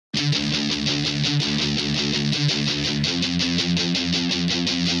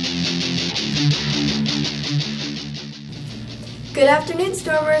Good afternoon,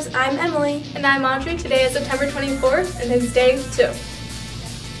 Stormers. I'm Emily. And I'm Audrey. Today is September 24th, and it's day 2.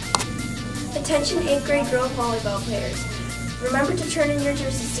 Attention 8th grade girl volleyball players. Remember to turn in your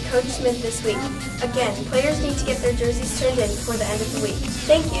jerseys to Coach Smith this week. Again, players need to get their jerseys turned in before the end of the week.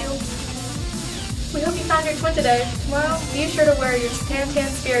 Thank you. We hope you found your twin today. Tomorrow, be sure to wear your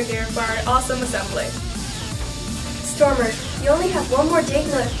Santan Spirit gear for our awesome assembly. Stormers, you only have one more day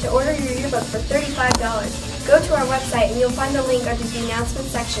left to order your yearbook for $35. Go to our website and you'll find the link under the announcement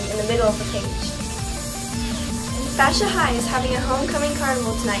section in the middle of the page. Fascia High is having a homecoming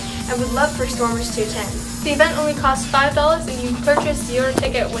carnival tonight and would love for Stormers to attend. The event only costs $5 and you purchase your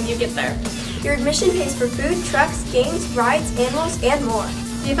ticket when you get there. Your admission pays for food, trucks, games, rides, animals, and more.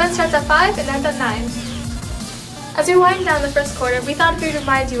 The event starts at 5 and ends at 9. As we wind down the first quarter, we thought we'd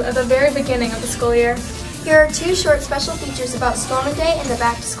remind you of the very beginning of the school year. Here are 2 short special features about Stormer Day and the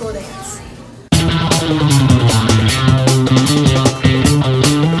Back to School dance.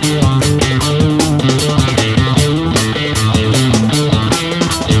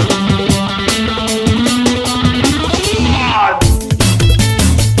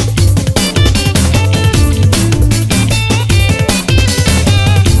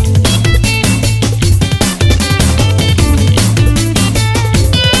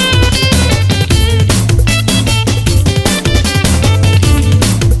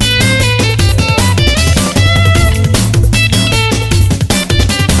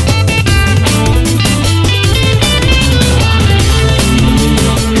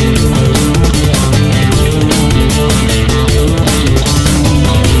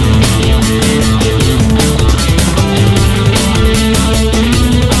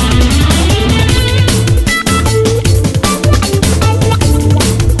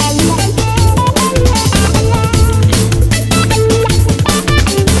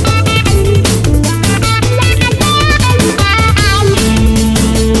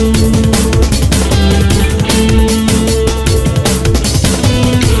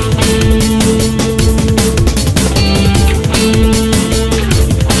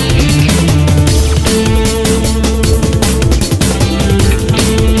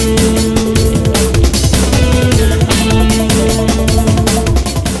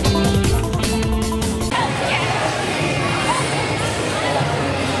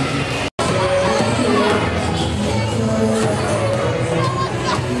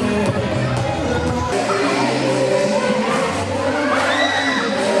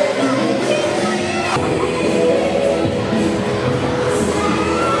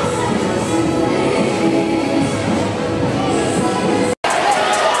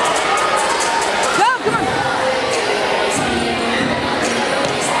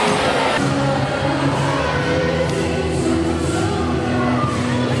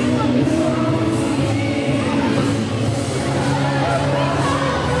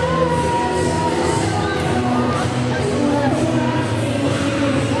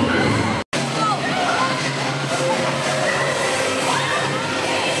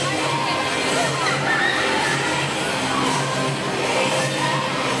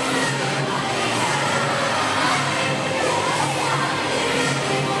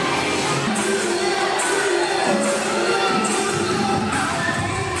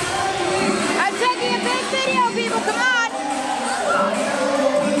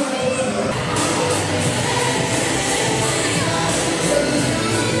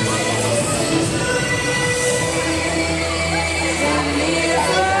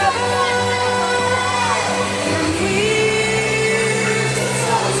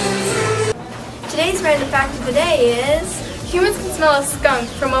 Today's random fact of the day is... humans can smell a skunk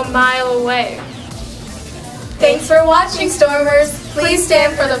from a mile away. Thanks for watching, Stormers. Please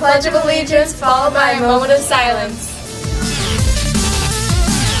stand for the Pledge of Allegiance, followed by a moment of silence.